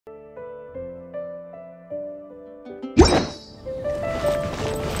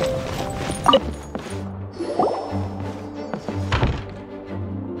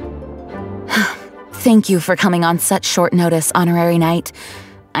Thank you for coming on such short notice, Honorary Knight.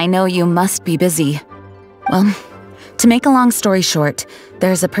 I know you must be busy. Well, to make a long story short,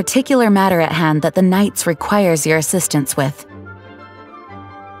 there's a particular matter at hand that the Knights requires your assistance with.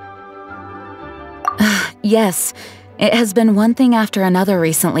 Yes, it has been one thing after another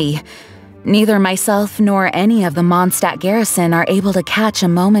recently. Neither myself nor any of the Mondstadt garrison are able to catch a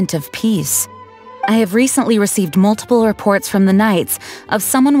moment of peace. I have recently received multiple reports from the Knights of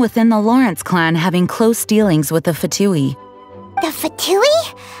someone within the Lawrence clan having close dealings with the Fatui. The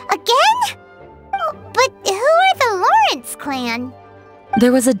Fatui? Again? But who are the Lawrence clan?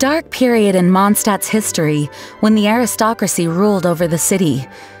 There was a dark period in Mondstadt's history when the aristocracy ruled over the city.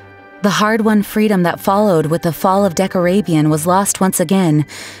 The hard-won freedom that followed with the fall of Decorabian was lost once again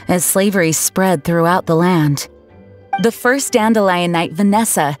as slavery spread throughout the land. The first Dandelion Knight,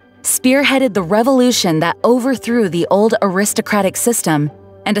 Vanessa, spearheaded the revolution that overthrew the old aristocratic system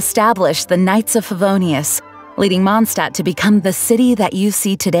and established the Knights of Favonius, leading Mondstadt to become the city that you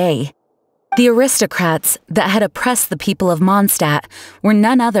see today. The aristocrats that had oppressed the people of Mondstadt were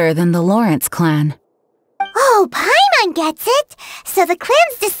none other than the Lawrence clan. Oh, Paimon gets it! So the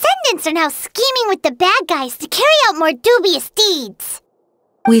clan's descendants are now scheming with the bad guys to carry out more dubious deeds.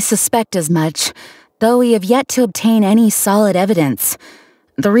 We suspect as much, though we have yet to obtain any solid evidence.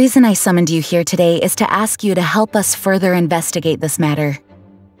 The reason I summoned you here today is to ask you to help us further investigate this matter.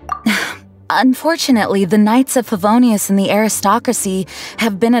 Unfortunately, the Knights of Favonius and the aristocracy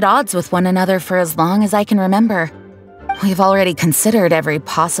have been at odds with one another for as long as I can remember. We've already considered every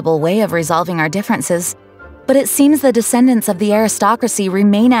possible way of resolving our differences, but it seems the descendants of the aristocracy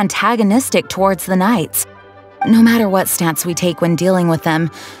remain antagonistic towards the Knights. No matter what stance we take when dealing with them,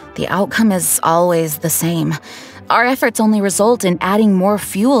 the outcome is always the same. Our efforts only result in adding more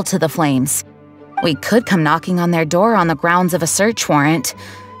fuel to the flames. We could come knocking on their door on the grounds of a search warrant,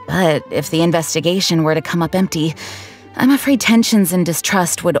 but if the investigation were to come up empty, I'm afraid tensions and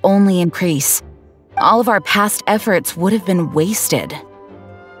distrust would only increase. All of our past efforts would have been wasted.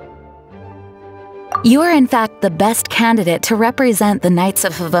 You are in fact the best candidate to represent the Knights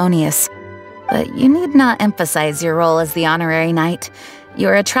of Favonius, but you need not emphasize your role as the Honorary Knight.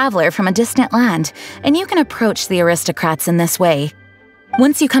 You're a traveler from a distant land, and you can approach the aristocrats in this way.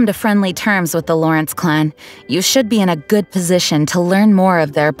 Once you come to friendly terms with the Lawrence clan, you should be in a good position to learn more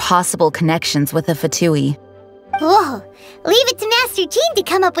of their possible connections with the Fatui. Whoa! Leave it to Master Jean to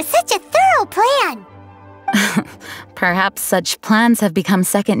come up with such a thorough plan! Perhaps such plans have become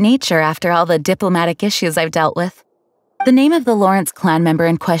second nature after all the diplomatic issues I've dealt with. The name of the Lawrence clan member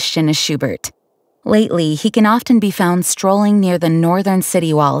in question is Schubert. Lately, he can often be found strolling near the northern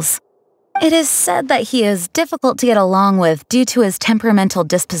city walls. It is said that he is difficult to get along with due to his temperamental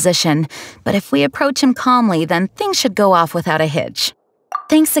disposition, but if we approach him calmly, then things should go off without a hitch.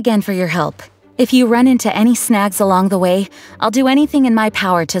 Thanks again for your help. If you run into any snags along the way, I'll do anything in my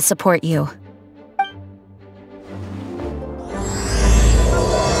power to support you.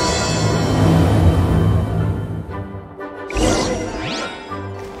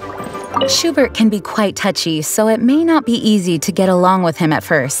 Schubert can be quite touchy, so it may not be easy to get along with him at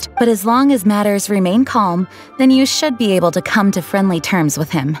first, but as long as matters remain calm, then you should be able to come to friendly terms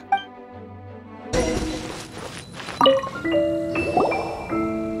with him.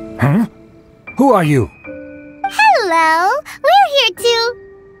 Huh? Who are you? Hello! We're here to...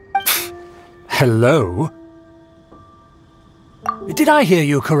 Hello? Did I hear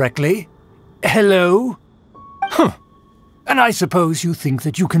you correctly? Hello? Huh. And I suppose you think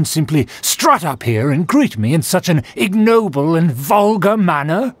that you can simply strut up here and greet me in such an ignoble and vulgar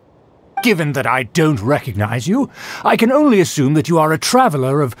manner? Given that I don't recognize you, I can only assume that you are a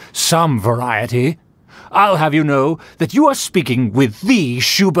traveler of some variety. I'll have you know that you are speaking with the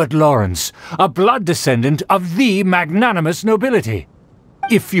Schubert Lawrence, a blood descendant of the magnanimous nobility.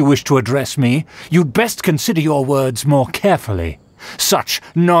 If you wish to address me, you'd best consider your words more carefully. Such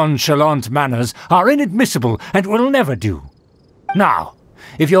nonchalant manners are inadmissible and will never do. Now,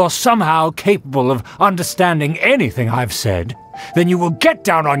 if you're somehow capable of understanding anything I've said, then you will get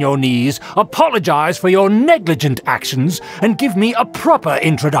down on your knees, apologize for your negligent actions, and give me a proper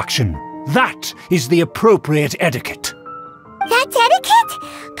introduction. That is the appropriate etiquette. That's etiquette?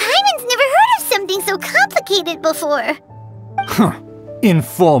 Paimon's never heard of something so complicated before. Huh. In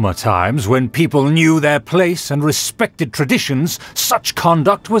former times, when people knew their place and respected traditions, such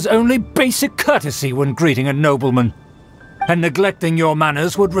conduct was only basic courtesy when greeting a nobleman. And neglecting your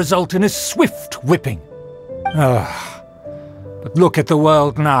manners would result in a swift whipping. But look at the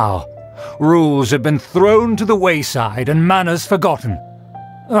world now. Rules have been thrown to the wayside and manners forgotten.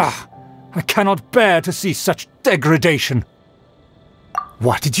 Ah, I cannot bear to see such degradation.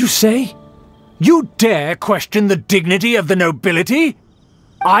 What did you say? You dare question the dignity of the nobility?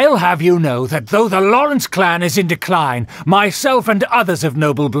 I'll have you know that though the Lawrence clan is in decline, myself and others of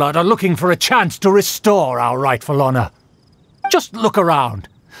noble blood are looking for a chance to restore our rightful honor. Just look around.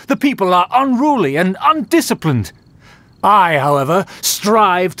 The people are unruly and undisciplined. I, however,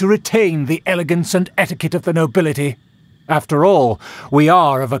 strive to retain the elegance and etiquette of the nobility. After all, we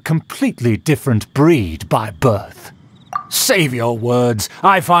are of a completely different breed by birth. Save your words.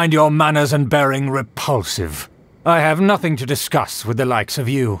 I find your manners and bearing repulsive. I have nothing to discuss with the likes of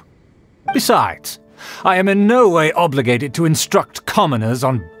you. Besides, I am in no way obligated to instruct commoners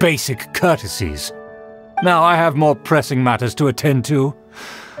on basic courtesies. Now I have more pressing matters to attend to.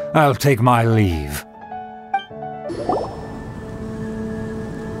 I'll take my leave.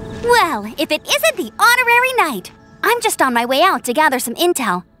 Well, if it isn't the honorary knight! I'm just on my way out to gather some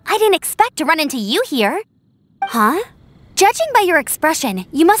intel. I didn't expect to run into you here. Huh? Judging by your expression,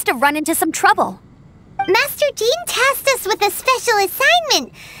 you must have run into some trouble. Master Jean tasked us with a special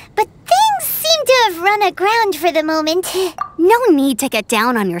assignment, but things seem to have run aground for the moment. No need to get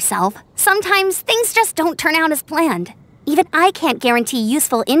down on yourself. Sometimes things just don't turn out as planned. Even I can't guarantee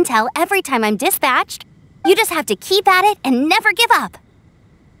useful intel every time I'm dispatched. You just have to keep at it and never give up.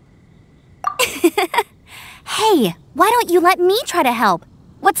 Hey, why don't you let me try to help?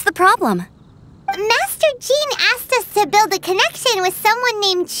 What's the problem? Master Jean asked us to build a connection with someone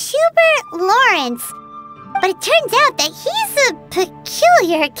named Schubert Lawrence. But it turns out that he's a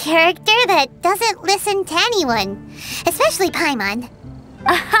peculiar character that doesn't listen to anyone, especially Paimon.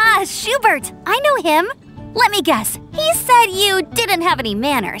 Aha, Schubert! I know him! Let me guess, he said you didn't have any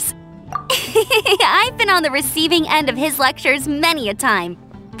manners. I've been on the receiving end of his lectures many a time.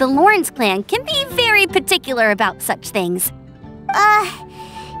 The Lawrence clan can be very particular about such things.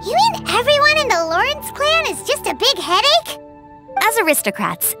 You mean everyone in the Lawrence clan is just a big headache? As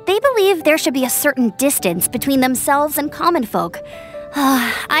aristocrats, they believe there should be a certain distance between themselves and common folk.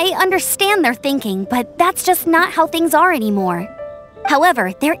 I understand their thinking, but that's just not how things are anymore.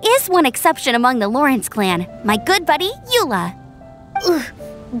 However, there is one exception among the Lawrence clan, my good buddy, Eula.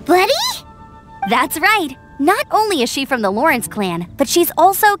 Buddy? That's right. Not only is she from the Lawrence clan, but she's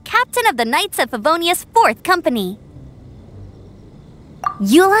also captain of the Knights of Favonius 4th Company.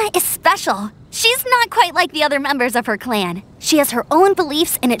 Eula is special. She's not quite like the other members of her clan. She has her own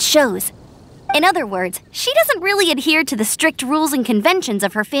beliefs and it shows. In other words, she doesn't really adhere to the strict rules and conventions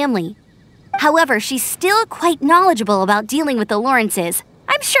of her family. However, she's still quite knowledgeable about dealing with the Lawrences.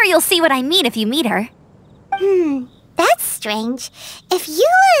 I'm sure you'll see what I mean if you meet her. That's strange. If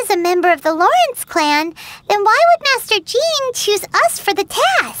Eula is a member of the Lawrence clan, then why would Master Jean choose us for the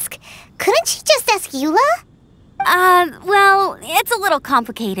task? Couldn't she just ask Eula? Well, it's a little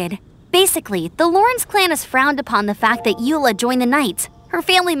complicated. Basically, the Lawrence clan has frowned upon the fact that Eula joined the Knights. Her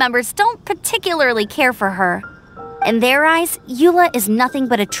family members don't particularly care for her. In their eyes, Eula is nothing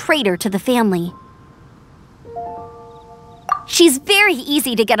but a traitor to the family. She's very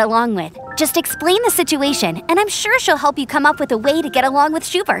easy to get along with. Just explain the situation, and I'm sure she'll help you come up with a way to get along with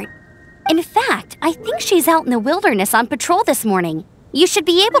Schubert. In fact, I think she's out in the wilderness on patrol this morning. You should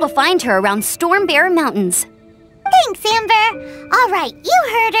be able to find her around Storm Bear Mountains. Thanks, Amber. All right, you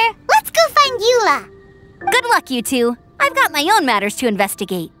heard her. Let's go find Eula. Good luck, you two. I've got my own matters to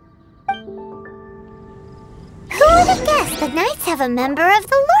investigate. Who would have guessed the Knights have a member of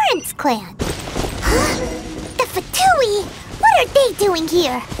the Lawrence clan? Huh? The Fatui? What are they doing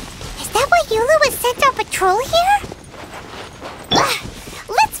here? Is that why Eula was sent on patrol here?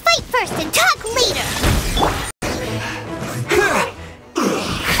 Let's fight first and talk later.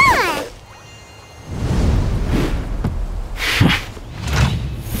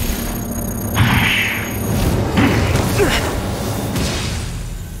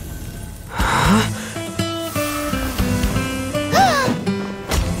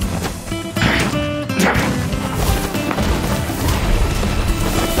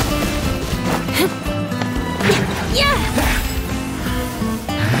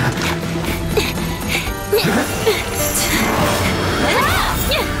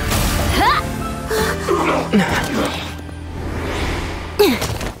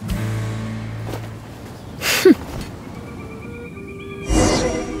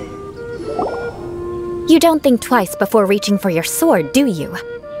 You don't think twice before reaching for your sword, do you?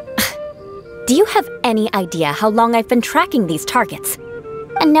 Do you have any idea how long I've been tracking these targets?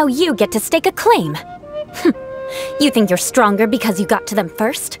 And now you get to stake a claim. You think you're stronger because you got to them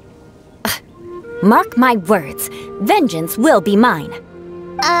first? Mark my words, vengeance will be mine.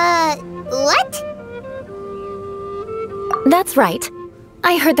 What? That's right.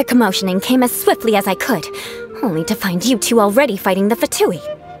 I heard the commotion and came as swiftly as I could, only to find you two already fighting the Fatui.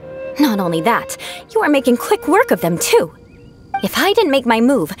 Not only that, you are making quick work of them too. If I didn't make my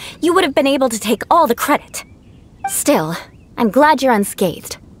move, you would have been able to take all the credit. Still, I'm glad you're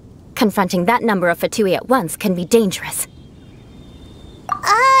unscathed. Confronting that number of Fatui at once can be dangerous.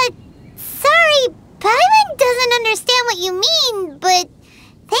 Sorry, Paimon doesn't understand what you mean, but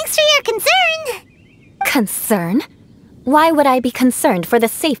thanks for your concern. Concern? Why would I be concerned for the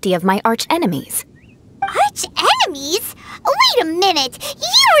safety of my arch-enemies? Arch-enemies? Wait a minute!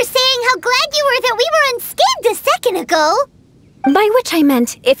 You were saying how glad you were that we were unscathed a second ago! By which I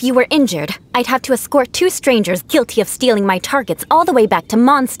meant, if you were injured, I'd have to escort 2 strangers guilty of stealing my targets all the way back to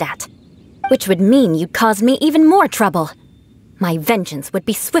Mondstadt. Which would mean you'd cause me even more trouble. My vengeance would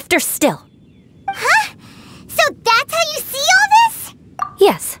be swifter still. Huh? So that's how you see all this?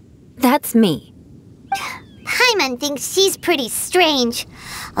 Yes, that's me. Paimon thinks she's pretty strange.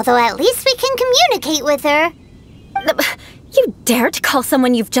 Although at least we can communicate with her. You dare to call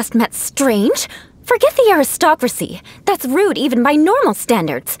someone you've just met strange? Forget the aristocracy. That's rude even by normal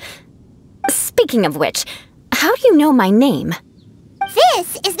standards. Speaking of which, how do you know my name?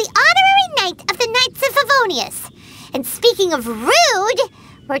 This is the honorary knight of the Knights of Favonius. And speaking of rude,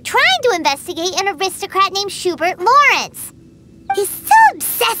 we're trying to investigate an aristocrat named Schubert Lawrence. He's so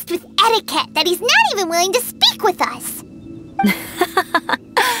obsessed with etiquette that he's not even willing to speak with us.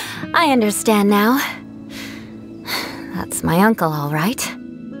 I understand now. That's my uncle, all right.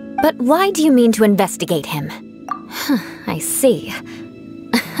 But why do you mean to investigate him? I see.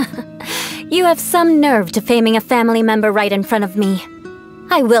 You have some nerve to faming a family member right in front of me.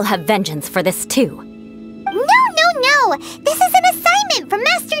 I will have vengeance for this too. No! This is an assignment from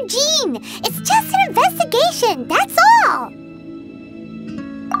Master Jean! It's just an investigation, that's all!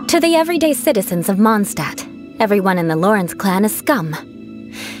 To the everyday citizens of Mondstadt, everyone in the Lawrence clan is scum.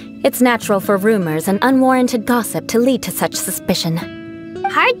 It's natural for rumors and unwarranted gossip to lead to such suspicion.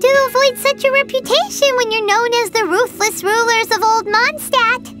 Hard to avoid such a reputation when you're known as the ruthless rulers of old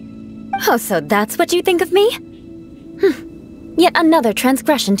Mondstadt. Oh, so that's what you think of me? Yet another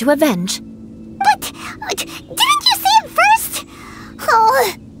transgression to avenge. But, didn't you say it first?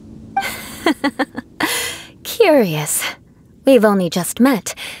 Oh. Curious. We've only just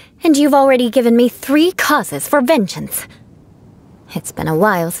met, and you've already given me 3 causes for vengeance. It's been a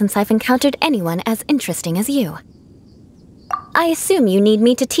while since I've encountered anyone as interesting as you. I assume you need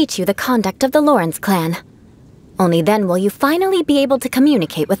me to teach you the conduct of the Lawrence clan. Only then will you finally be able to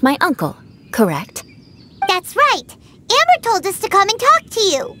communicate with my uncle, correct? That's right. Amber told us to come and talk to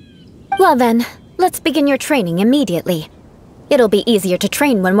you. Well then, let's begin your training immediately. It'll be easier to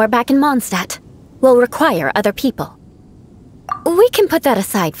train when we're back in Mondstadt. We'll require other people. We can put that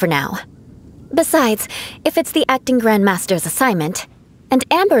aside for now. Besides, if it's the acting Grandmaster's assignment, and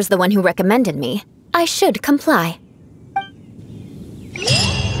Amber's the one who recommended me, I should comply.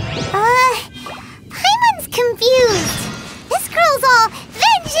 Paimon's confused. This girl's all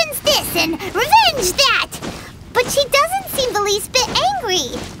vengeance this and revenge that. But she doesn't seem the least bit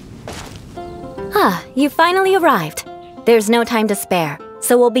angry. Ah, you finally arrived. There's no time to spare,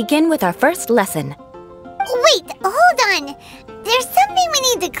 so we'll begin with our first lesson. Wait, hold on. There's something we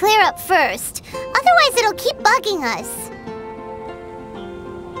need to clear up first. Otherwise it'll keep bugging us.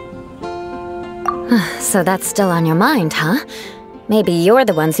 So that's still on your mind, huh? Maybe you're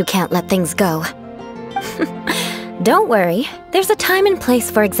the ones who can't let things go. Don't worry, there's a time and place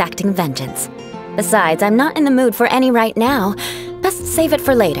for exacting vengeance. Besides, I'm not in the mood for any right now. Best save it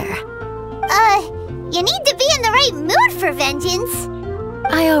for later. You need to be in the right mood for vengeance.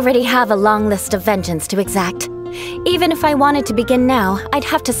 I already have a long list of vengeance to exact. Even if I wanted to begin now, I'd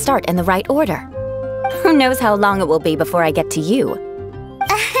have to start in the right order. Who knows how long it will be before I get to you?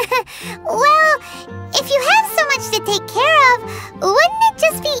 Well, if you have so much to take care of, wouldn't it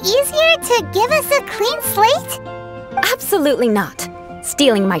just be easier to give us a clean slate? Absolutely not.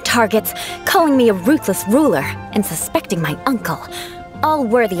 Stealing my targets, calling me a ruthless ruler, and suspecting my uncle. All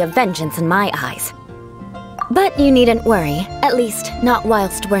worthy of vengeance in my eyes. But you needn't worry, at least not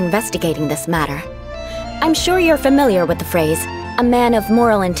whilst we're investigating this matter. I'm sure you're familiar with the phrase, a man of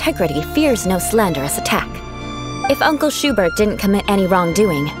moral integrity fears no slanderous attack. If Uncle Schubert didn't commit any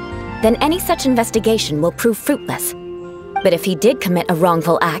wrongdoing, then any such investigation will prove fruitless. But if he did commit a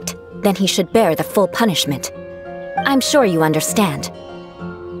wrongful act, then he should bear the full punishment. I'm sure you understand.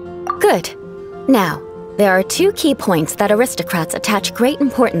 Good. Now, there are 2 key points that aristocrats attach great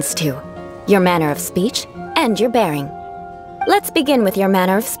importance to: your manner of speech and your bearing. Let's begin with your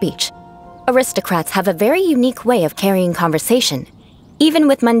manner of speech. Aristocrats have a very unique way of carrying conversation, even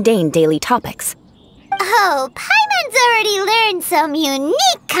with mundane daily topics. Oh, Paimon's already learned some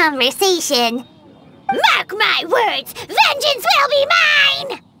unique conversation. Mark my words, vengeance will be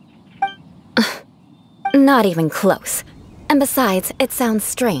mine! Not even close. And besides, it sounds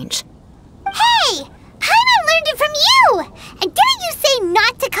strange. Hey! Paimon learned it from you! And didn't you say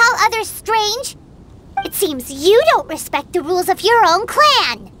not to call others strange? It seems you don't respect the rules of your own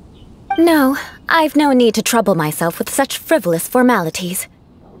clan. No, I've no need to trouble myself with such frivolous formalities.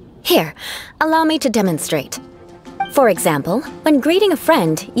 Here, allow me to demonstrate. For example, when greeting a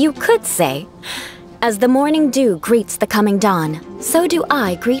friend, you could say, "As the morning dew greets the coming dawn, so do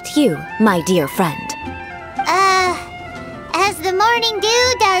I greet you, my dear friend." As the morning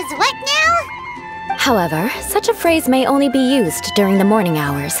dew does what now? However, such a phrase may only be used during the morning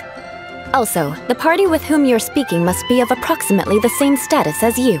hours. Also, the party with whom you're speaking must be of approximately the same status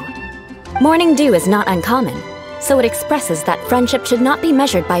as you. Morning dew is not uncommon, so it expresses that friendship should not be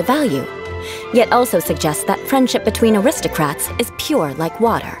measured by value, yet also suggests that friendship between aristocrats is pure like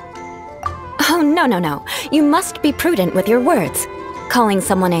water. Oh, no. You must be prudent with your words. Calling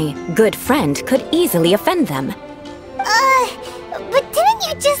someone a good friend could easily offend them. But didn't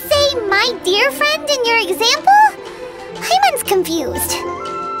you just say my dear friend in your example? Paimon's confused.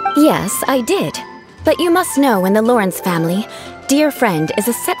 Yes, I did. But you must know in the Lawrence family, dear friend is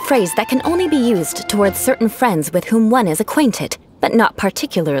a set phrase that can only be used towards certain friends with whom one is acquainted, but not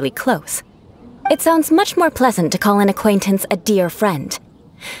particularly close. It sounds much more pleasant to call an acquaintance a dear friend.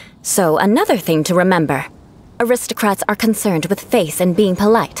 So, another thing to remember. Aristocrats are concerned with face and being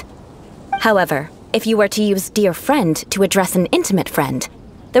polite. However, if you were to use dear friend to address an intimate friend,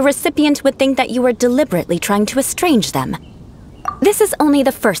 the recipient would think that you were deliberately trying to estrange them. This is only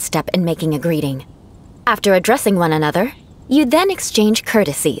the first step in making a greeting. After addressing one another, you then exchange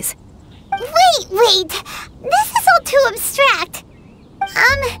courtesies. Wait! This is all too abstract.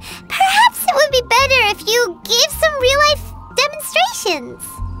 Perhaps it would be better if you gave some real-life demonstrations.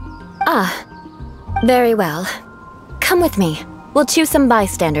 Very well. Come with me. We'll choose some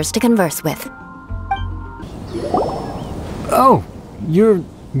bystanders to converse with. Oh, you're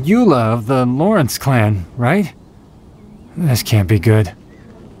Eula of the Lawrence clan, right? This can't be good.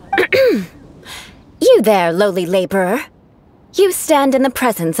 You there, lowly laborer. You stand in the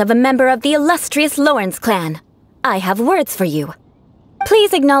presence of a member of the illustrious Lawrence clan. I have words for you.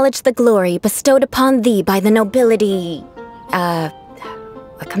 Please acknowledge the glory bestowed upon thee by the nobility...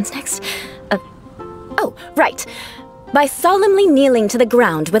 What comes next? Oh, right. By solemnly kneeling to the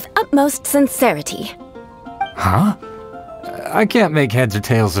ground with utmost sincerity. Huh? I can't make heads or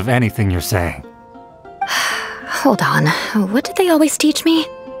tails of anything you're saying. Hold on. What did they always teach me?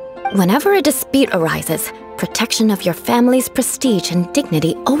 Whenever a dispute arises, protection of your family's prestige and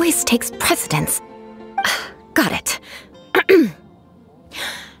dignity always takes precedence. Got it.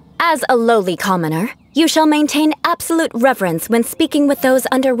 As a lowly commoner, you shall maintain absolute reverence when speaking with those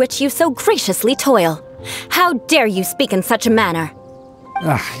under which you so graciously toil. How dare you speak in such a manner?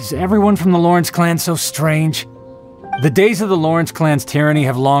 Is everyone from the Lawrence clan so strange? The days of the Lawrence clan's tyranny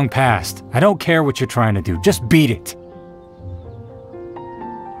have long passed. I don't care what you're trying to do, just beat it.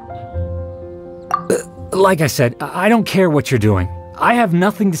 Like I said, I don't care what you're doing. I have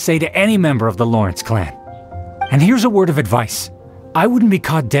nothing to say to any member of the Lawrence clan. And here's a word of advice. I wouldn't be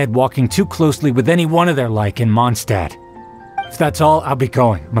caught dead walking too closely with any one of their like in Mondstadt. If that's all, I'll be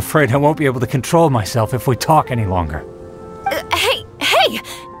going. I'm afraid I won't be able to control myself if we talk any longer. Hey!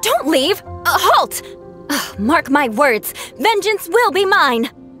 Don't leave! Halt! Mark my words, vengeance will be mine!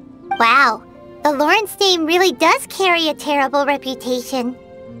 Wow, the Lawrence name really does carry a terrible reputation.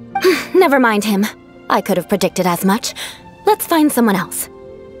 Never mind him. I could have predicted as much. Let's find someone else.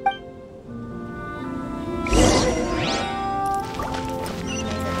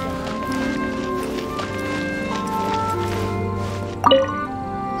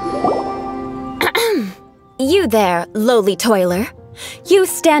 You there, lowly toiler. You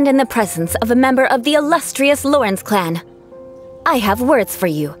stand in the presence of a member of the illustrious Lawrence clan. I have words for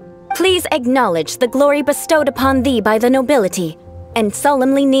you. Please acknowledge the glory bestowed upon thee by the nobility, and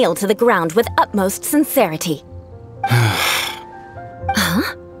solemnly kneel to the ground with utmost sincerity.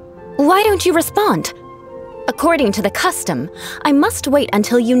 Huh? Why don't you respond? According to the custom, I must wait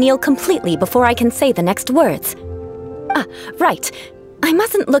until you kneel completely before I can say the next words. Right. I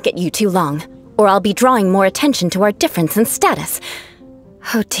mustn't look at you too long, or I'll be drawing more attention to our difference in status.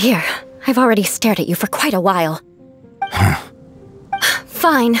 Oh dear, I've already stared at you for quite a while.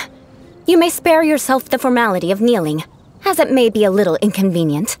 Fine. You may spare yourself the formality of kneeling, as it may be a little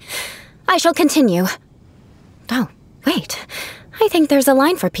inconvenient. I shall continue. Oh, wait. I think there's a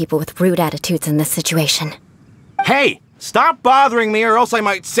line for people with rude attitudes in this situation. Hey! Stop bothering me or else I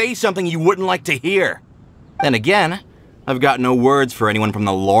might say something you wouldn't like to hear. Then again, I've got no words for anyone from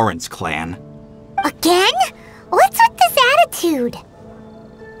the Lawrence clan. Again? What's with this attitude?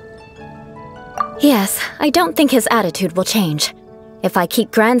 Yes, I don't think his attitude will change. If I keep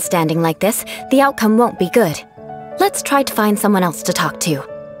grandstanding like this, the outcome won't be good. Let's try to find someone else to talk to.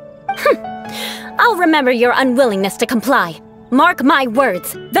 I'll remember your unwillingness to comply. Mark my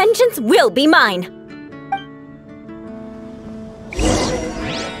words, vengeance will be mine.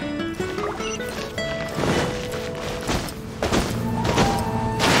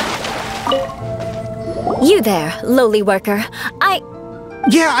 You there, lowly worker.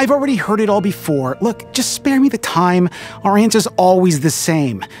 Yeah, I've already heard it all before. Look, just spare me the time. Our answer's always the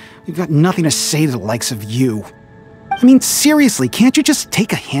same. We've got nothing to say to the likes of you. I mean, seriously, can't you just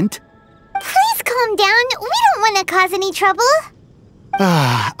take a hint? Please calm down. We don't want to cause any trouble.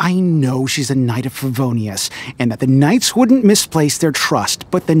 I know she's a Knight of Favonius, and that the Knights wouldn't misplace their trust,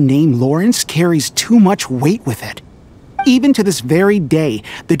 but the name Lawrence carries too much weight with it. Even to this very day,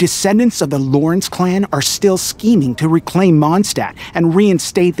 the descendants of the Lawrence clan are still scheming to reclaim Mondstadt and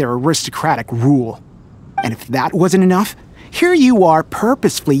reinstate their aristocratic rule. And if that wasn't enough, here you are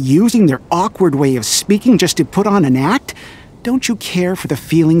purposefully using their awkward way of speaking just to put on an act? Don't you care for the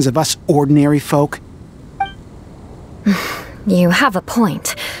feelings of us ordinary folk? You have a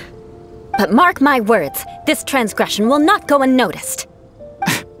point. But mark my words, this transgression will not go unnoticed.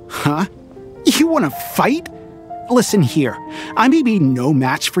 Huh? You want to fight? Listen here, I may be no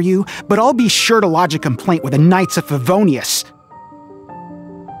match for you, but I'll be sure to lodge a complaint with the Knights of Favonius.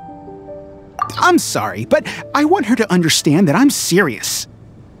 I'm sorry, but I want her to understand that I'm serious.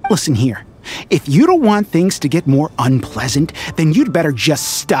 Listen here, if you don't want things to get more unpleasant, then you'd better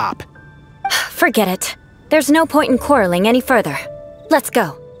just stop. Forget it. There's no point in quarreling any further. Let's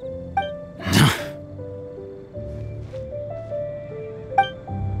go.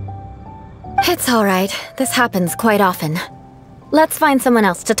 It's all right. This happens quite often. Let's find someone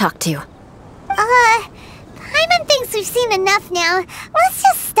else to talk to. Paimon thinks we've seen enough now. Let's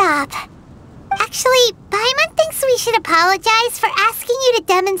just stop. Actually, Paimon thinks we should apologize for asking you to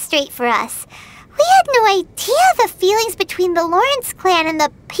demonstrate for us. We had no idea the feelings between the Lawrence clan and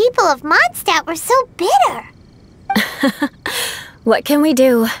the people of Mondstadt were so bitter. What can we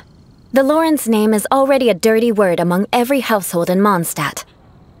do? The Lawrence name is already a dirty word among every household in Mondstadt.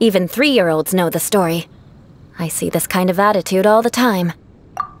 Even 3-year-olds know the story. I see this kind of attitude all the time.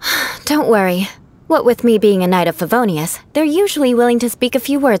 Don't worry. What with me being a Knight of Favonius, they're usually willing to speak a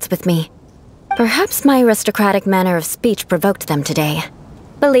few words with me. Perhaps my aristocratic manner of speech provoked them today.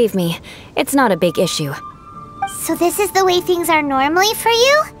 Believe me, it's not a big issue. So this is the way things are normally for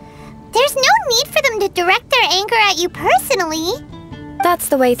you? There's no need for them to direct their anger at you personally. That's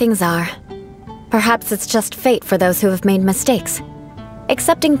the way things are. Perhaps it's just fate for those who have made mistakes.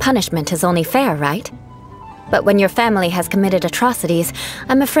 Accepting punishment is only fair, right? But when your family has committed atrocities,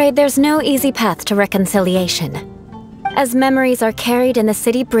 I'm afraid there's no easy path to reconciliation. As memories are carried in the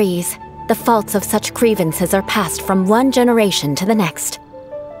city breeze, the faults of such grievances are passed from one generation to the next.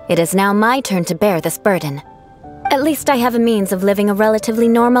 It is now my turn to bear this burden. At least I have a means of living a relatively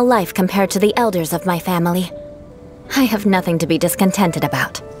normal life compared to the elders of my family. I have nothing to be discontented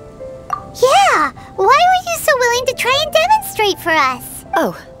about. Yeah! Why were you so willing to try and demonstrate for us?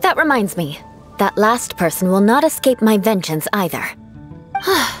 Oh, that reminds me. That last person will not escape my vengeance either.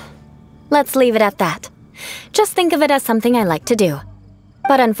 Let's leave it at that. Just think of it as something I like to do.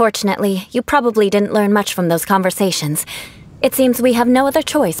 But unfortunately, you probably didn't learn much from those conversations. It seems we have no other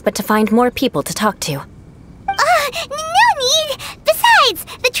choice but to find more people to talk to. No need! Besides,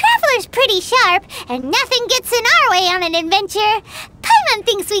 the Traveler's pretty sharp, and nothing gets in our way on an adventure. Paimon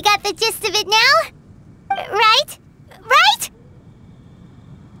thinks we got the gist of it now. Right? Right?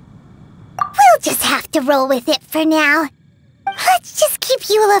 We'll just have to roll with it for now. Let's just keep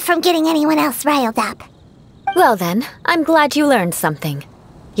Eula from getting anyone else riled up. Well then, I'm glad you learned something.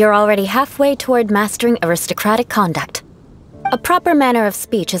 You're already halfway toward mastering aristocratic conduct. A proper manner of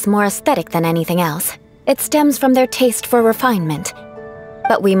speech is more aesthetic than anything else. It stems from their taste for refinement.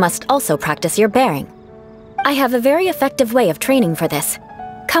 But we must also practice your bearing. I have a very effective way of training for this.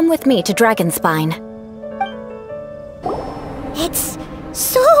 Come with me to Dragonspine. It's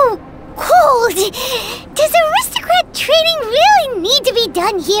so cold. Does aristocrat training really need to be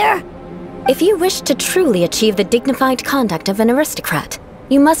done here? If you wish to truly achieve the dignified conduct of an aristocrat,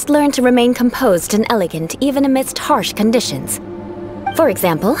 you must learn to remain composed and elegant even amidst harsh conditions. For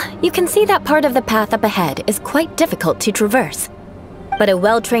example, you can see that part of the path up ahead is quite difficult to traverse. But a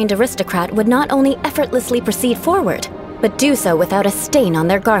well-trained aristocrat would not only effortlessly proceed forward, but do so without a stain on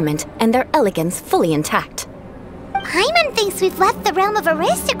their garment and their elegance fully intact. Paimon thinks we've left the realm of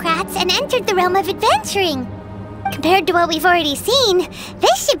aristocrats and entered the realm of adventuring. Compared to what we've already seen,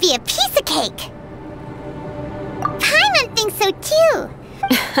 this should be a piece of cake. Paimon thinks so too.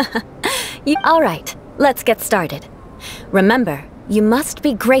 All right, let's get started. Remember, you must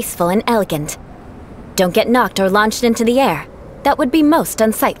be graceful and elegant. Don't get knocked or launched into the air. That would be most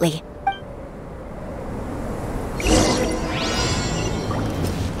unsightly.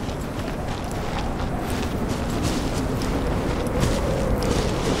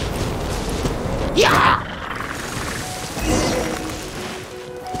 Yeah!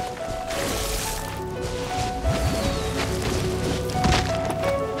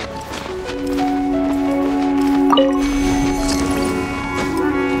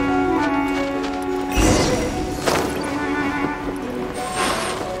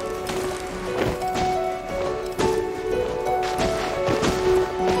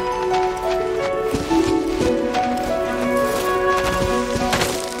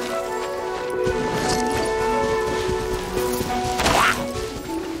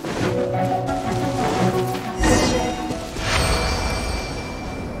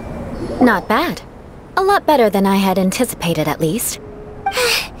 Not bad. A lot better than I had anticipated, at least.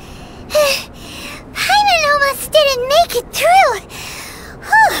 Paimon almost didn't make it through.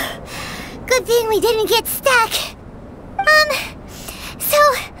 Whew. Good thing we didn't get stuck. So,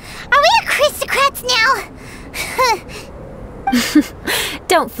 are we aristocrats now?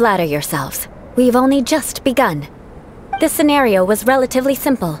 Don't flatter yourselves. We've only just begun. This scenario was relatively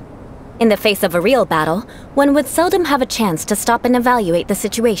simple. In the face of a real battle, one would seldom have a chance to stop and evaluate the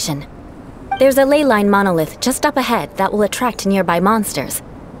situation. There's a ley line monolith just up ahead that will attract nearby monsters.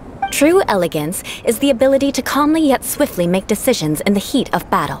 True elegance is the ability to calmly yet swiftly make decisions in the heat of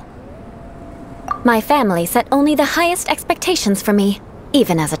battle. My family set only the highest expectations for me,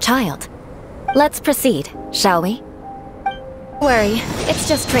 even as a child. Let's proceed, shall we? Don't worry, it's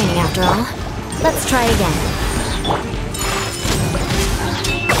just training after all. Let's try again.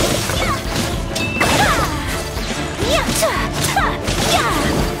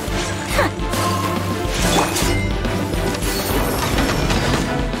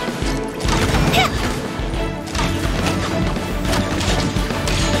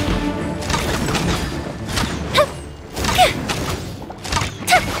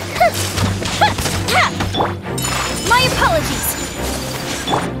 My apologies.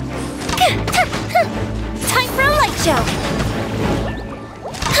 Time for a light show.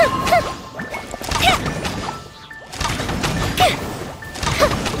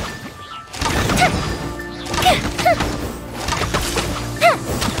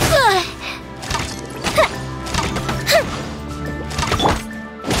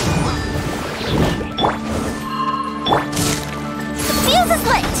 The fuse is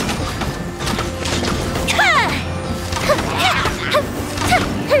lit.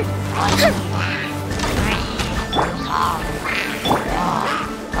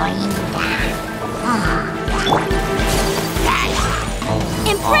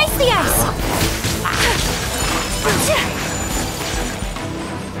 Embrace the ice!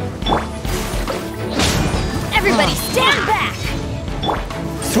 Everybody stand back!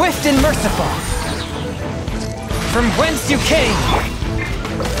 Swift and merciful! From whence you came!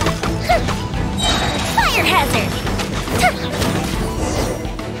 Fire hazard!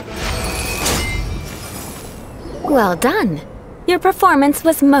 Well done. Your performance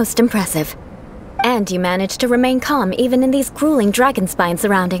was most impressive. And you managed to remain calm even in these grueling dragon spine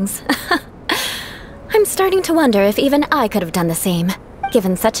surroundings. I'm starting to wonder if even I could have done the same.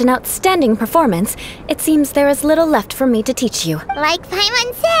 Given such an outstanding performance, it seems there is little left for me to teach you. Like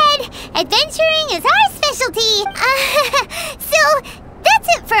Paimon said, adventuring is our specialty. So, that's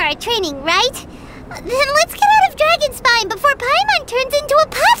it for our training, right? Then let's get out of Dragonspine before Paimon turns into a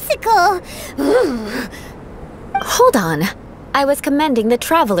popsicle. Hold on. I was commending the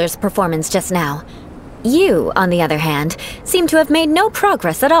Traveler's performance just now. You, on the other hand, seem to have made no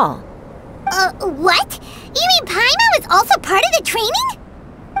progress at all. What? You mean Paimon was also part of the training?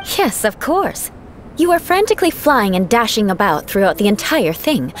 Yes, of course. You were frantically flying and dashing about throughout the entire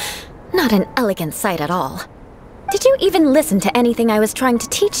thing. Not an elegant sight at all. Did you even listen to anything I was trying to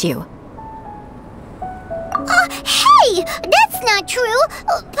teach you? Hey! That's not true!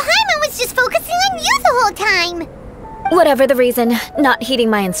 Paimon was just focusing on you the whole time! Whatever the reason, not heeding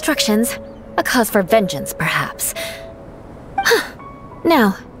my instructions. A cause for vengeance, perhaps.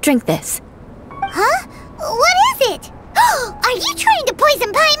 Now, drink this. Huh? What is it? Are you trying to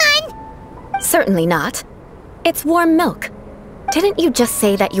poison Paimon? Certainly not. It's warm milk. Didn't you just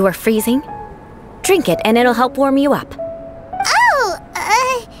say that you were freezing? Drink it and it'll help warm you up. Oh,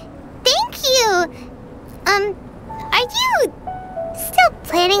 thank you.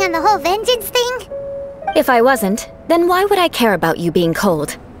 in on the whole vengeance thing? If I wasn't, then why would I care about you being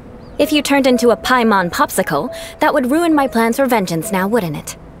cold? If you turned into a Paimon popsicle, that would ruin my plans for vengeance now, wouldn't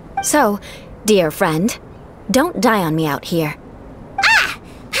it? So, dear friend, don't die on me out here. Ah!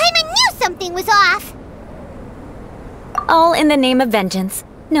 Paimon knew something was off! All in the name of vengeance.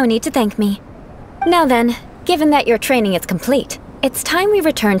 No need to thank me. Now then, given that your training is complete, it's time we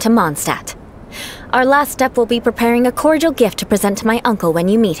return to Mondstadt. Our last step will be preparing a cordial gift to present to my uncle when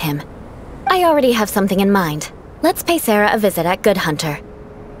you meet him. I already have something in mind. Let's pay Sarah a visit at Good Hunter.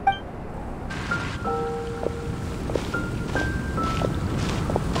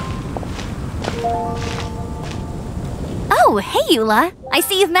 Oh, hey, Eula. I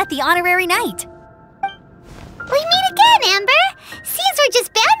see you've met the honorary knight. We meet again, Amber! Seems we're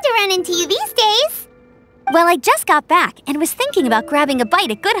just bound to run into you these days. Well, I just got back and was thinking about grabbing a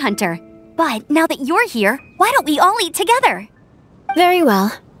bite at Good Hunter. But now that you're here, why don't we all eat together? Very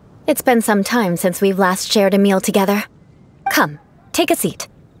well. It's been some time since we've last shared a meal together. Come, take a seat.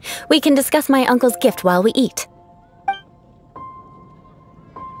 We can discuss my uncle's gift while we eat.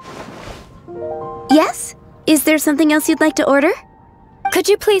 Yes? Is there something else you'd like to order? Could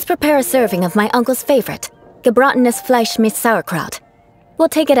you please prepare a serving of my uncle's favorite, gebratenes Fleisch mit Sauerkraut? We'll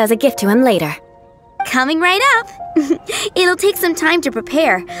take it as a gift to him later. Coming right up! It'll take some time to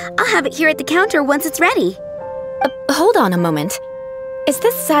prepare. I'll have it here at the counter once it's ready. Hold on a moment. Is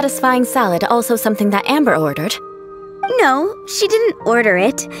this satisfying salad also something that Amber ordered? No, she didn't order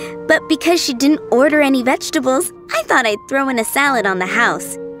it. But because she didn't order any vegetables, I thought I'd throw in a salad on the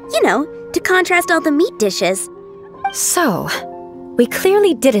house. You know, to contrast all the meat dishes. So, we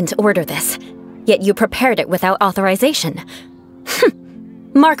clearly didn't order this, yet you prepared it without authorization.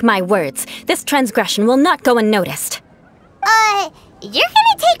 Mark my words, this transgression will not go unnoticed. You're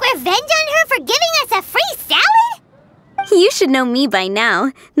gonna take revenge on her for giving us a free salad? You should know me by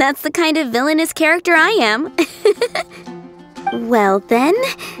now. That's the kind of villainous character I am. Well then,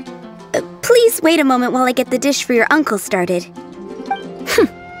 please wait a moment while I get the dish for your uncle started.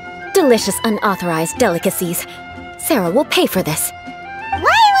 Delicious unauthorized delicacies. Sarah will pay for this.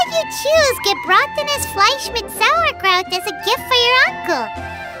 Why would you choose gebratenes Fleisch mit Sauerkraut as a gift for your uncle?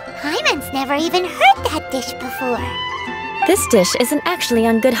 Paimon's never even heard that dish before. This dish isn't actually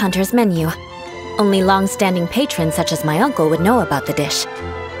on Good Hunter's menu. Only long-standing patrons such as my uncle would know about the dish.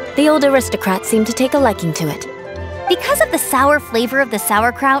 The old aristocrat seemed to take a liking to it. Because of the sour flavor of the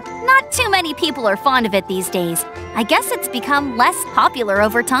sauerkraut, not too many people are fond of it these days. I guess it's become less popular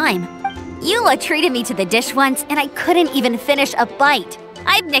over time. Eula treated me to the dish once, and I couldn't even finish a bite.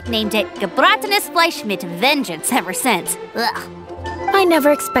 I've nicknamed it gebratenes Fleisch mit Vengeance ever since. Ugh. I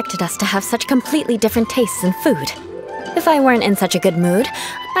never expected us to have such completely different tastes in food. If I weren't in such a good mood,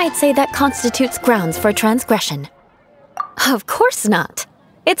 I'd say that constitutes grounds for transgression. Of course not.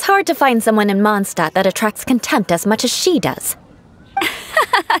 It's hard to find someone in Mondstadt that attracts contempt as much as she does.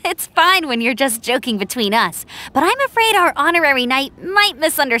 It's fine when you're just joking between us, but I'm afraid our honorary knight might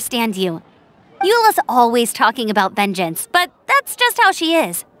misunderstand you. Eula's always talking about vengeance, but that's just how she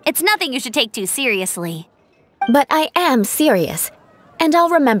is. It's nothing you should take too seriously. But I am serious, and I'll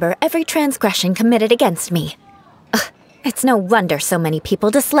remember every transgression committed against me. It's no wonder so many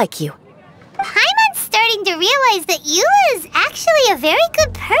people dislike you. Paimon's starting to realize that Eula is actually a very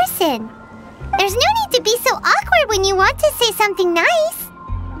good person. There's no need to be so awkward when you want to say something nice.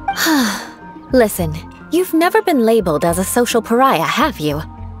 Listen, you've never been labeled as a social pariah, have you?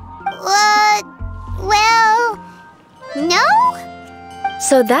 Well, no?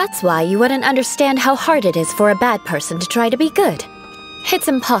 So that's why you wouldn't understand how hard it is for a bad person to try to be good. It's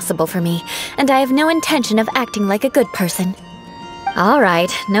impossible for me, and I have no intention of acting like a good person. All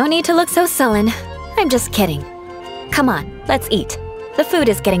right, no need to look so sullen. I'm just kidding. Come on, let's eat. The food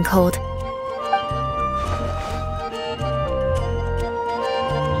is getting cold.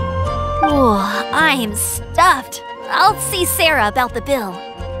 Oh, I'm stuffed. I'll see Sarah about the bill.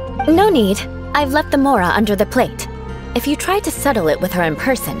 No need. I've left the mora under the plate. If you try to settle it with her in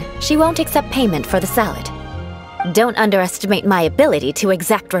person, she won't accept payment for the salad. Don't underestimate my ability to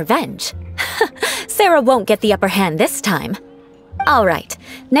exact revenge. Sarah won't get the upper hand this time. All right,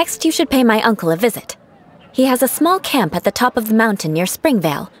 next you should pay my uncle a visit. He has a small camp at the top of the mountain near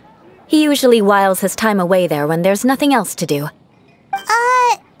Springvale. He usually whiles his time away there when there's nothing else to do.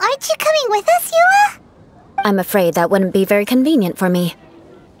 Aren't you coming with us, Eula? I'm afraid that wouldn't be very convenient for me.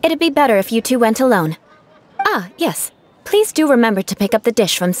 It'd be better if you two went alone. Ah, yes. Please do remember to pick up the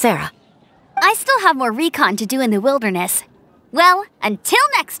dish from Sarah. I still have more recon to do in the wilderness. Well, until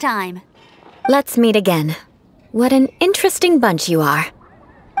next time. Let's meet again. What an interesting bunch you are.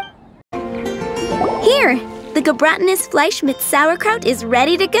 Here, The gebratenes Fleisch mit sauerkraut is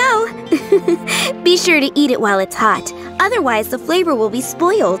ready to go. Be sure to eat it while it's hot, otherwise the flavor will be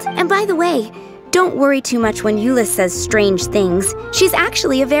spoiled. And by the way, don't worry too much when Eula says strange things. She's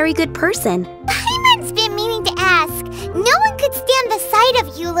actually a very good person. Paimon's been meaning to ask. No one could stand the sight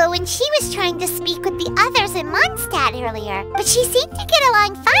of Eula when she was trying to speak with the others in Mondstadt earlier. But she seemed to get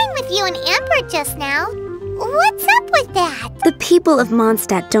along fine with you and Amber just now. What's up with that? The people of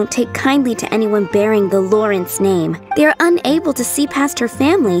Mondstadt don't take kindly to anyone bearing the Lawrence name. They are unable to see past her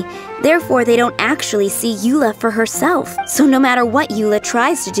family. Therefore, they don't actually see Eula for herself. So no matter what Eula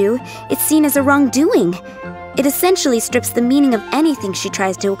tries to do, it's seen as a wrongdoing. It essentially strips the meaning of anything she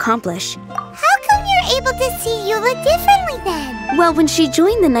tries to accomplish. How come you're able to see Eula differently then? Well, when she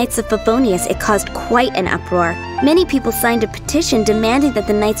joined the Knights of Favonius, it caused quite an uproar. Many people signed a petition demanding that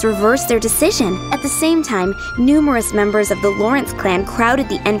the Knights reverse their decision. At the same time, numerous members of the Lawrence clan crowded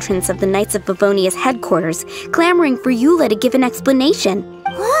the entrance of the Knights of Favonius headquarters, clamoring for Eula to give an explanation.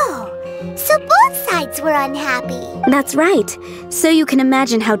 Whoa, so both sides were unhappy. That's right. So you can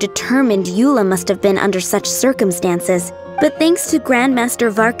imagine how determined Eula must have been under such circumstances. But thanks to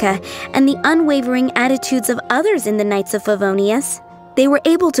Grandmaster Varka and the unwavering attitudes of others in the Knights of Favonius, they were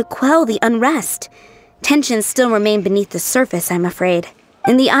able to quell the unrest. Tensions still remain beneath the surface, I'm afraid.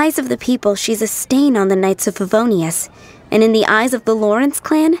 In the eyes of the people, she's a stain on the Knights of Favonius. And in the eyes of the Lawrence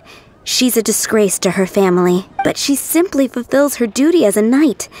clan, she's a disgrace to her family. But she simply fulfills her duty as a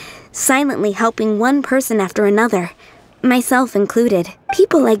knight, silently helping one person after another, myself included.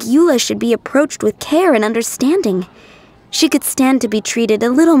 People like Eula should be approached with care and understanding. She could stand to be treated a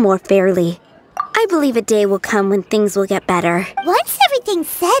little more fairly. I believe a day will come when things will get better. Once everything's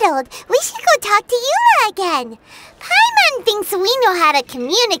settled, we should go talk to Eula again. Paimon thinks we know how to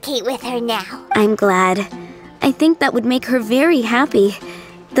communicate with her now. I'm glad. I think that would make her very happy,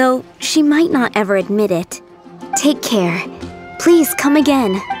 though she might not ever admit it. Take care. Please come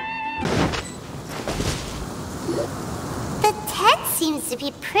again. The tent seems to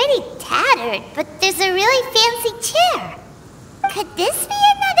be pretty tattered, but there's a really fancy chair. Could this be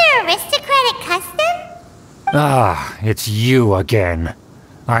another aristocratic custom? Ah, it's you again.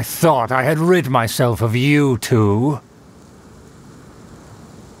 I thought I had rid myself of you two.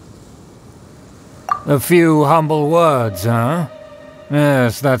 A few humble words, huh?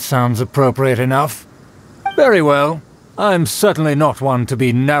 Yes, that sounds appropriate enough. Very well. I'm certainly not one to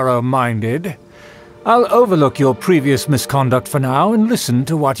be narrow-minded. I'll overlook your previous misconduct for now and listen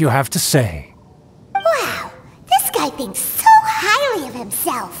to what you have to say. Wow, this guy thinks so highly of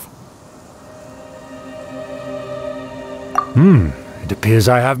himself. It appears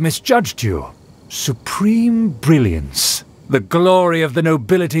I have misjudged you. Supreme brilliance. The glory of the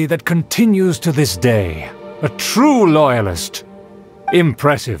nobility that continues to this day. A true loyalist.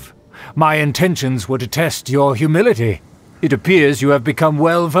 Impressive. My intentions were to test your humility. It appears you have become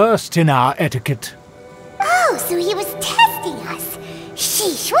well-versed in our etiquette. Oh, so he was testing us.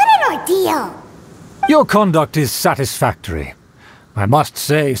 Sheesh, what an ordeal. Your conduct is satisfactory. I must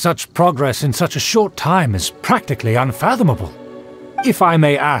say, such progress in such a short time is practically unfathomable. If I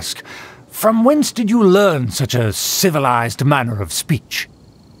may ask, from whence did you learn such a civilized manner of speech?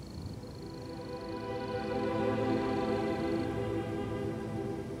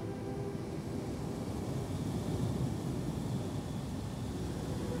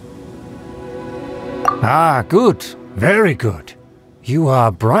 Ah, good. Very good. You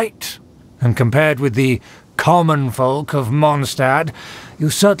are bright, and compared with the common folk of Mondstadt,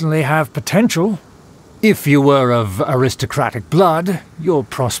 you certainly have potential. If you were of aristocratic blood, your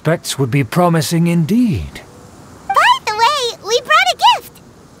prospects would be promising indeed. By the way, we brought a gift.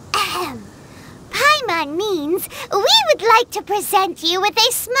 Paimon means we would like to present you with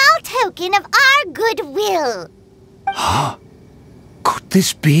a small token of our goodwill. Huh? Could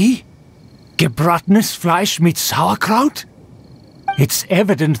this be? Gebratenes Fleisch mit Sauerkraut? It's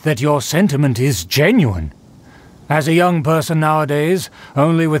evident that your sentiment is genuine. As a young person nowadays,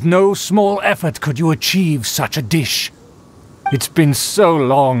 only with no small effort could you achieve such a dish. It's been so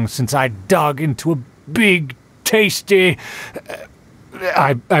long since I dug into a big, tasty...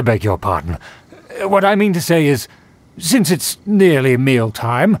 I beg your pardon. What I mean to say is, since it's nearly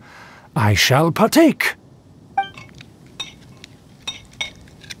mealtime, I shall partake.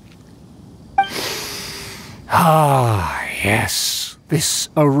 Ah, yes, this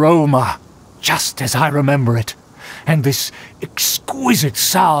aroma, just as I remember it, and this exquisite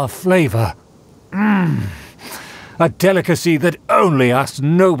sour flavor. A delicacy that only us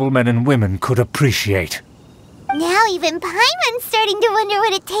noblemen and women could appreciate. Now even Paimon's starting to wonder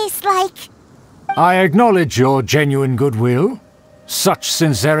what it tastes like. I acknowledge your genuine goodwill. Such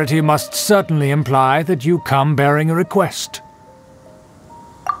sincerity must certainly imply that you come bearing a request.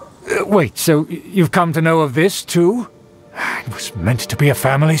 Wait, so you've come to know of this, too? It was meant to be a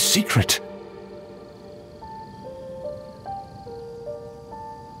family secret.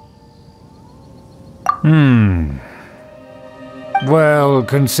 Well,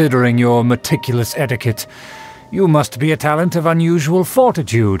 considering your meticulous etiquette, you must be a talent of unusual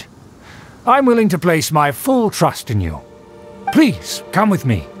fortitude. I'm willing to place my full trust in you. Please, come with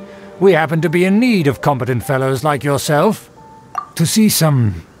me. We happen to be in need of competent fellows like yourself. To see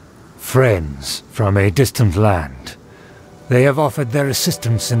some friends from a distant land. They have offered their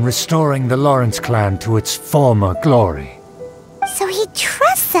assistance in restoring the Lawrence clan to its former glory. So he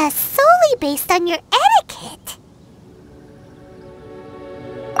trusts us solely based on your etiquette.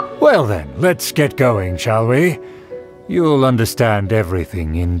 Well then, let's get going, shall we? You'll understand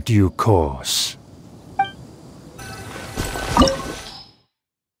everything in due course.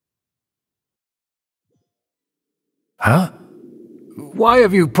 Huh? Why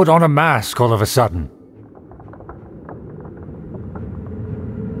have you put on a mask all of a sudden?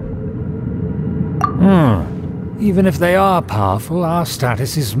 Even if they are powerful, our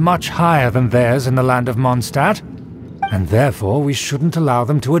status is much higher than theirs in the land of Mondstadt. And therefore we shouldn't allow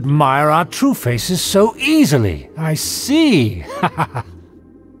them to admire our true faces so easily. I see.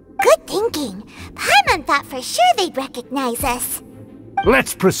 Good thinking. Paimon thought for sure they'd recognize us.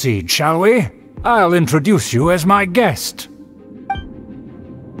 Let's proceed, shall we? I'll introduce you as my guest.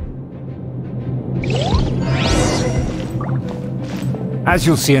 As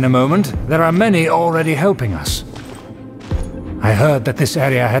you'll see in a moment, there are many already helping us. I heard that this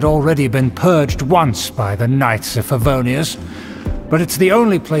area had already been purged once by the Knights of Favonius, but it's the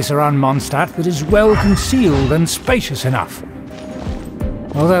only place around Mondstadt that is well concealed and spacious enough.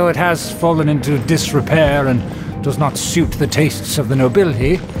 Although it has fallen into disrepair and does not suit the tastes of the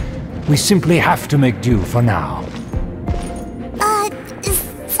nobility, we simply have to make do for now.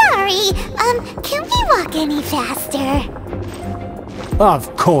 Sorry, can we walk any faster?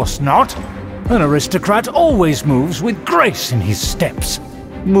 Of course not. An aristocrat always moves with grace in his steps.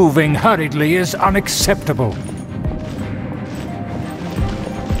 Moving hurriedly is unacceptable.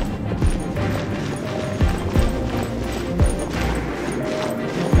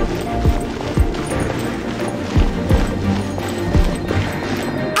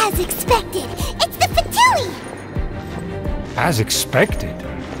 As expected, it's the Fatui! As expected?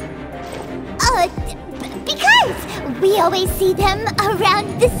 Because we always see them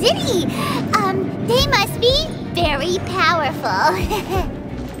around the city. They must be very powerful.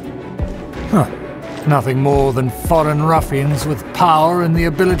 Nothing more than foreign ruffians with power and the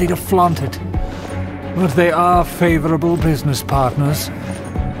ability to flaunt it. But they are favorable business partners.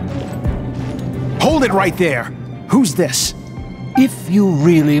 Hold it right there! Who's this? If you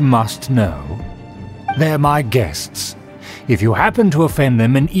really must know, they're my guests. If you happen to offend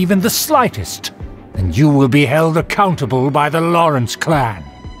them in even the slightest, then you will be held accountable by the Lawrence clan.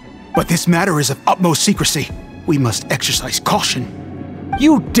 But this matter is of utmost secrecy. We must exercise caution.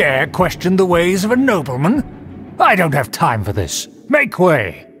 You dare question the ways of a nobleman? I don't have time for this. Make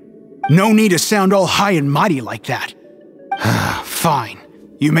way! No need to sound all high and mighty like that. Fine.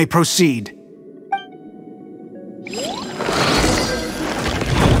 You may proceed. Good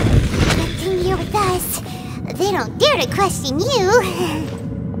thing you're with us. They don't dare to question you.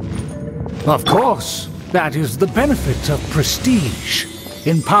 Of course. That is the benefit of prestige.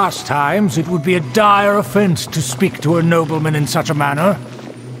 In past times, it would be a dire offense to speak to a nobleman in such a manner.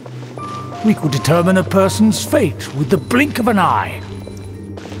 We could determine a person's fate with the blink of an eye.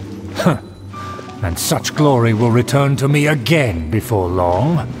 And such glory will return to me again before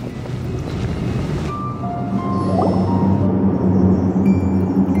long.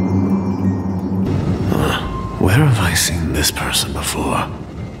 Where have I seen this person before?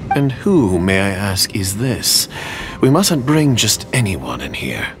 And who, may I ask, is this? We mustn't bring just anyone in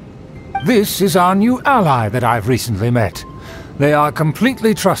here. This is our new ally that I've recently met. They are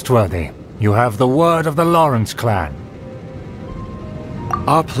completely trustworthy. You have the word of the Lawrence clan.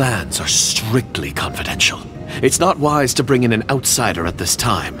 Our plans are strictly confidential. It's not wise to bring in an outsider at this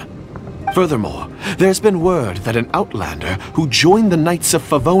time. Furthermore, there's been word that an outlander who joined the Knights of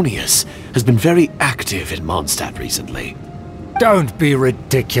Favonius has been very active in Mondstadt recently. Don't be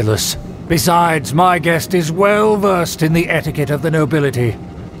ridiculous. Besides, my guest is well versed in the etiquette of the nobility.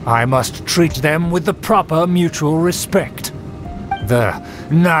 I must treat them with the proper mutual respect. The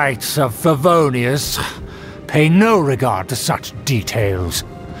Knights of Favonius pay no regard to such details.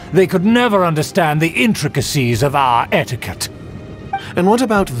 They could never understand the intricacies of our etiquette. And what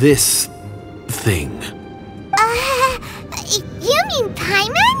about this thing? You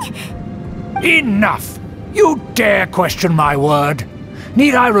Enough! You dare question my word?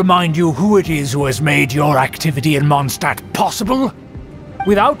 Need I remind you who it is who has made your activity in Mondstadt possible?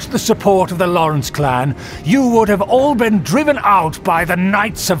 Without the support of the Lawrence clan, you would have all been driven out by the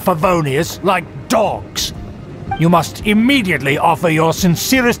Knights of Favonius like dogs. You must immediately offer your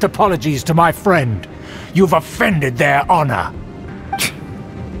sincerest apologies to my friend. You've offended their honor.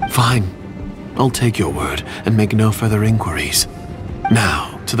 Fine. I'll take your word and make no further inquiries.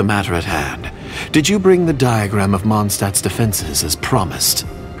 Now, to the matter at hand. Did you bring the diagram of Mondstadt's defenses as promised?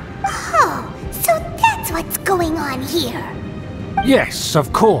 Oh, so that's what's going on here. Yes,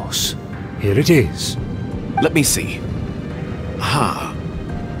 of course. Here it is. Let me see.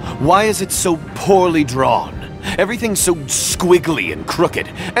 Why is it so poorly drawn? Everything's so squiggly and crooked.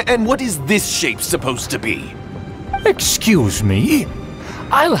 And what is this shape supposed to be? Excuse me?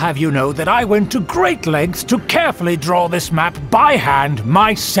 I'll have you know that I went to great lengths to carefully draw this map by hand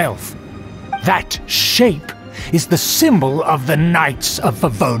myself. That shape is the symbol of the Knights of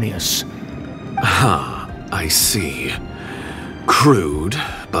Favonius. I see. Crude,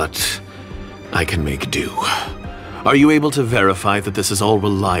 but I can make do. Are you able to verify that this is all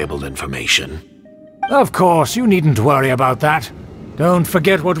reliable information? Of course, you needn't worry about that. Don't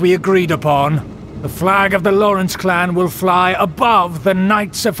forget what we agreed upon. The flag of the Lawrence clan will fly above the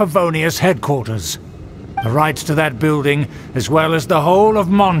Knights of Favonius headquarters. The rights to that building, as well as the whole of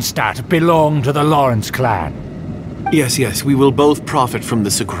Mondstadt, belong to the Lawrence clan. Yes, we will both profit from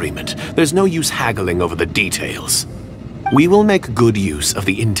this agreement. There's no use haggling over the details. We will make good use of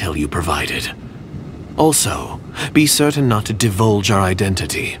the intel you provided. Also, be certain not to divulge our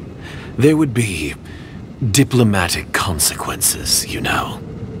identity. There would be diplomatic consequences, you know.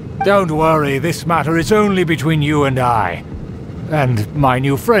 Don't worry, this matter is only between you and I. And my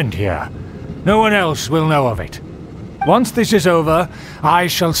new friend here. No one else will know of it. Once this is over, I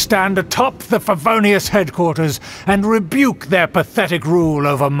shall stand atop the Favonius headquarters and rebuke their pathetic rule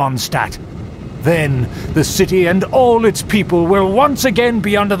over Mondstadt. Then, the city and all its people will once again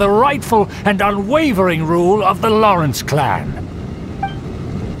be under the rightful and unwavering rule of the Lawrence clan.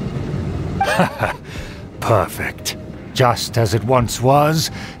 Perfect. Just as it once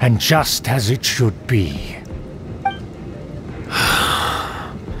was, and just as it should be.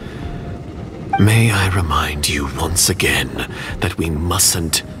 May I remind you once again that we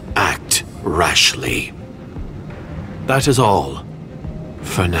mustn't act rashly. That is all.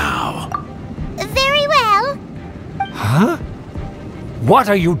 For now. Very well. Huh? What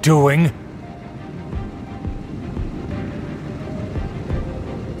are you doing?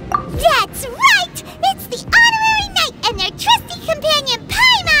 That's right! It's the Honorary Knight and their trusty companion,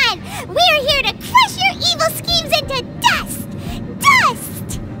 Paimon! We're here to crush your evil schemes into dust!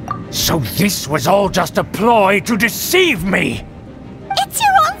 Dust! So this was all just a ploy to deceive me! It's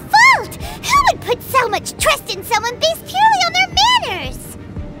your own fault! Who would put so much trust in someone based purely on their manners?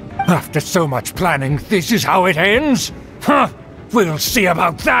 After so much planning, this is how it ends? Huh! We'll see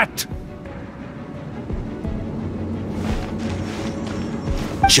about that!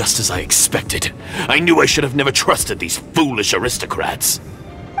 Just as I expected. I knew I should have never trusted these foolish aristocrats.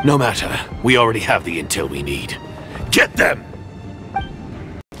 No matter, we already have the intel we need. Get them!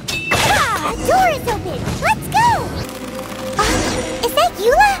 Door is open! Let's go! Is that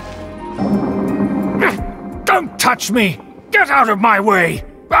Eula? Don't touch me! Get out of my way!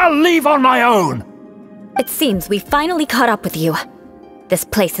 I'll leave on my own! It seems we finally caught up with you. This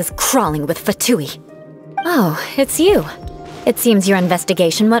place is crawling with Fatui. Oh, it's you. It seems your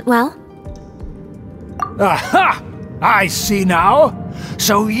investigation went well. Aha! I see now!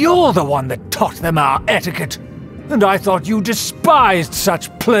 So you're the one that taught them our etiquette. And I thought you despised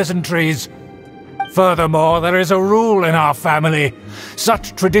such pleasantries. Furthermore, there is a rule in our family.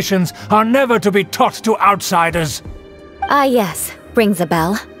 Such traditions are never to be taught to outsiders. Ah yes, rings a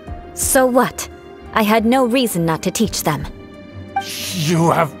bell. So what? I had no reason not to teach them.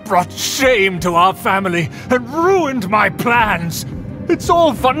 You have brought shame to our family and ruined my plans. It's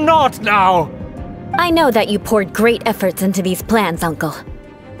all for naught now. I know that you poured great efforts into these plans, Uncle.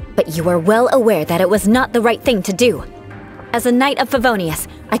 But you were well aware that it was not the right thing to do. As a Knight of Favonius,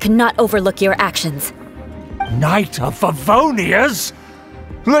 I could not overlook your actions. Knight of Favonius?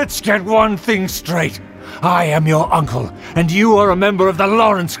 Let's get one thing straight. I am your uncle, and you are a member of the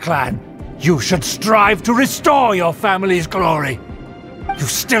Lawrence clan. You should strive to restore your family's glory. You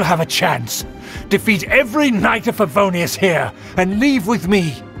still have a chance. Defeat every Knight of Favonius here, and leave with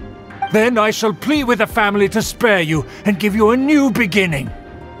me. Then I shall plead with the family to spare you and give you a new beginning.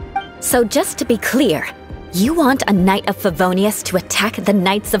 So just to be clear, you want a Knight of Favonius to attack the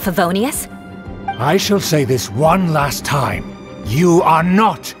Knights of Favonius? I shall say this one last time. You are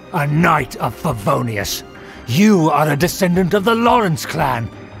not A knight of Favonius. You are a descendant of the Lawrence clan.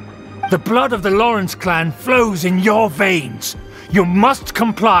 The blood of the Lawrence clan flows in your veins. You must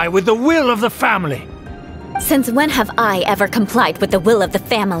comply with the will of the family. Since when have I ever complied with the will of the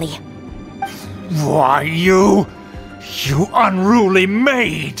family? Why, you unruly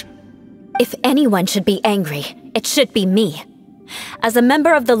maid! If anyone should be angry, it should be me. As a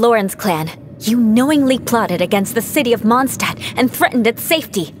member of the Lawrence clan, you knowingly plotted against the city of Mondstadt and threatened its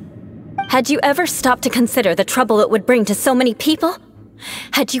safety. Had you ever stopped to consider the trouble it would bring to so many people?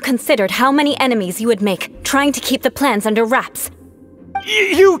 Had you considered how many enemies you would make trying to keep the plans under wraps?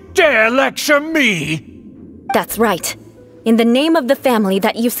 You dare lecture me? That's right. In the name of the family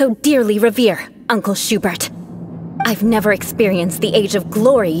that you so dearly revere, Uncle Schubert. I've never experienced the age of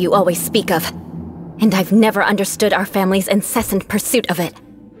glory you always speak of, and I've never understood our family's incessant pursuit of it.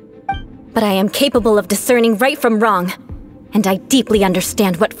 But I am capable of discerning right from wrong, and I deeply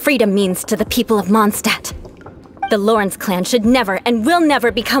understand what freedom means to the people of Mondstadt. The Lawrence clan should never and will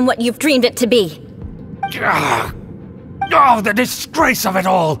never become what you've dreamed it to be. Oh, the disgrace of it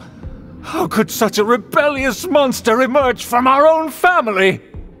all! How could such a rebellious monster emerge from our own family?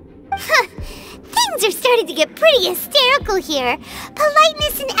 Things are starting to get pretty hysterical here.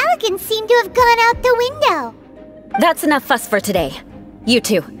 Politeness and elegance seem to have gone out the window. That's enough fuss for today. You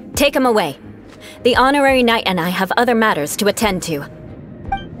two, take him away. The honorary knight and I have other matters to attend to.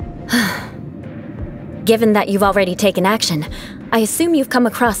 Given that you've already taken action, I assume you've come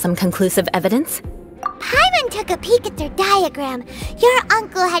across some conclusive evidence? Paimon took a peek at their diagram. Your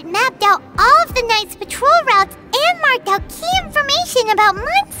uncle had mapped out all of the Knight's patrol routes and marked out key information about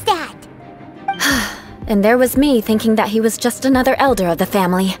Mondstadt. And there was me thinking that he was just another elder of the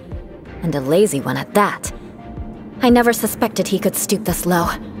family. And a lazy one at that. I never suspected he could stoop this low.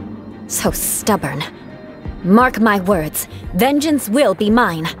 So stubborn. Mark my words, vengeance will be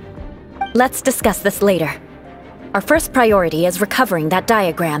mine. Let's discuss this later. Our first priority is recovering that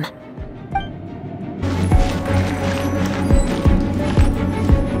diagram.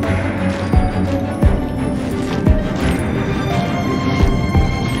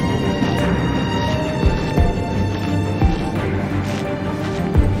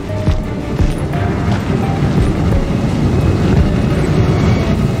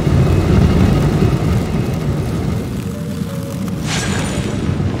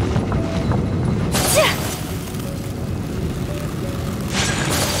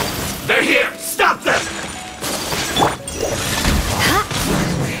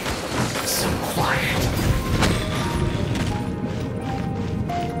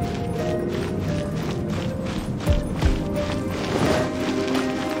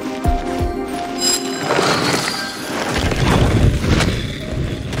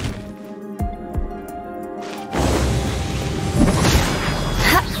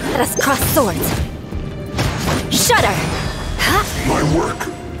 Swords. Shudder! My work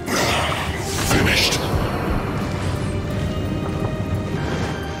finished.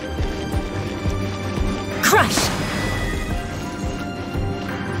 Crush!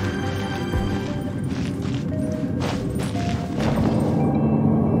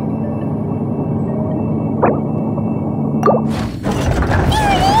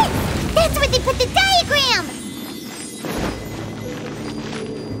 There it is! That's where they put the diagram!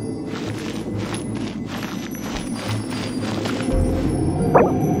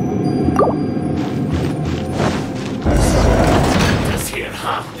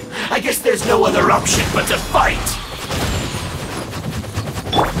 I guess there's no other option but to fight!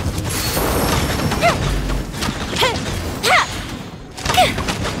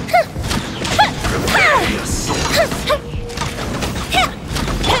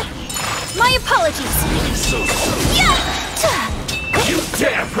 My apologies! You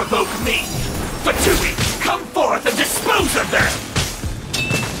dare provoke me! Fatui, come forth and dispose of them!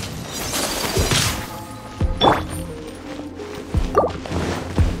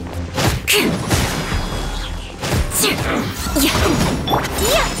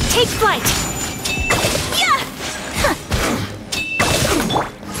 Take flight!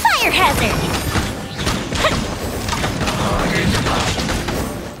 Fire hazard!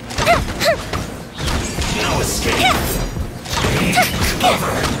 No escape! Take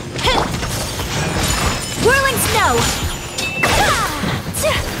cover! Whirling snow!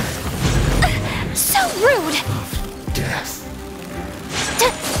 So rude! Death!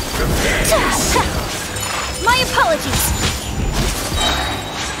 My apologies!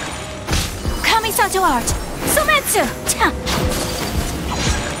 Kamisato art! Sometsu!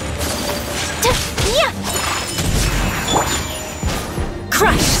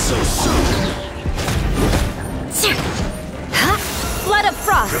 Crush! So soon! Flood of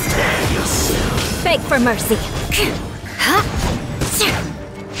frost! Beg for mercy.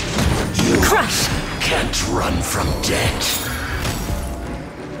 Crush! Can't run from death.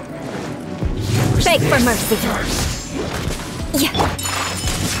 Beg for mercy. Yeah.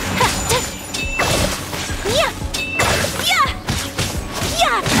 Yeah. Yeah.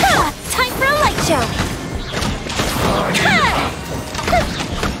 Yeah. Time for a light show.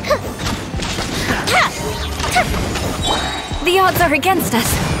 The odds are against us.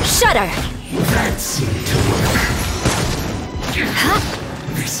 Shudder. That seemed to work.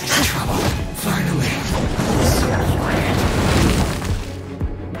 This is trouble. Finally.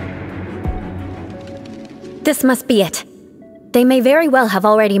 This must be it. They may very well have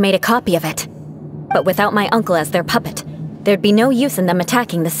already made a copy of it. But without my uncle as their puppet, there'd be no use in them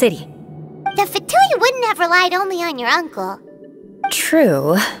attacking the city. The Fatui wouldn't have relied only on your uncle.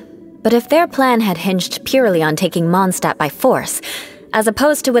 True. But if their plan had hinged purely on taking Mondstadt by force, as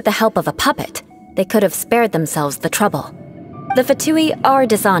opposed to with the help of a puppet, they could have spared themselves the trouble. The Fatui are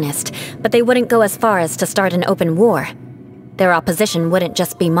dishonest, but they wouldn't go as far as to start an open war. Their opposition wouldn't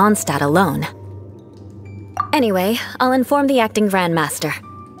just be Mondstadt alone. Anyway, I'll inform the acting Grandmaster.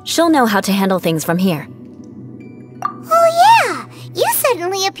 She'll know how to handle things from here. Oh yeah! You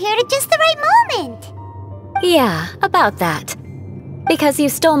suddenly appeared at just the right moment! Yeah, about that. Because you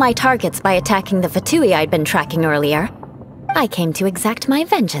stole my targets by attacking the Fatui I'd been tracking earlier, I came to exact my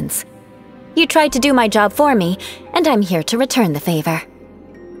vengeance. You tried to do my job for me, and I'm here to return the favor.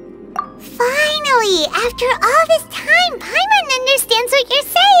 Finally! After all this time, Paimon understands what you're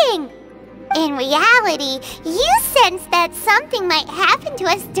saying! In reality, you sensed that something might happen to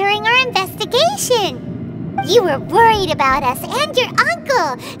us during our investigation. You were worried about us and your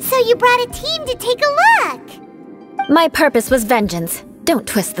uncle, so you brought a team to take a look. My purpose was vengeance. Don't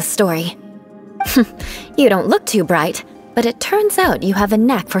twist the story. You don't look too bright, but it turns out you have a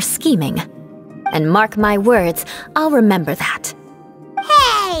knack for scheming. And mark my words, I'll remember that.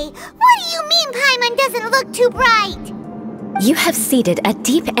 Hey! What do you mean Paimon doesn't look too bright? You have seeded a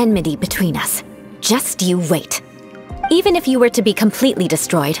deep enmity between us. Just you wait. Even if you were to be completely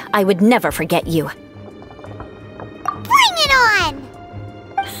destroyed, I would never forget you. Bring it on!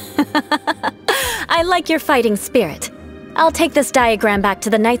 I like your fighting spirit. I'll take this diagram back to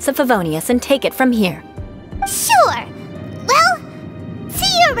the Knights of Favonius and take it from here. Sure! Well,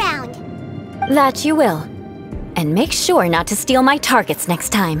 see you around. That you will. And make sure not to steal my targets next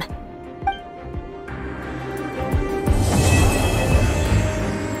time.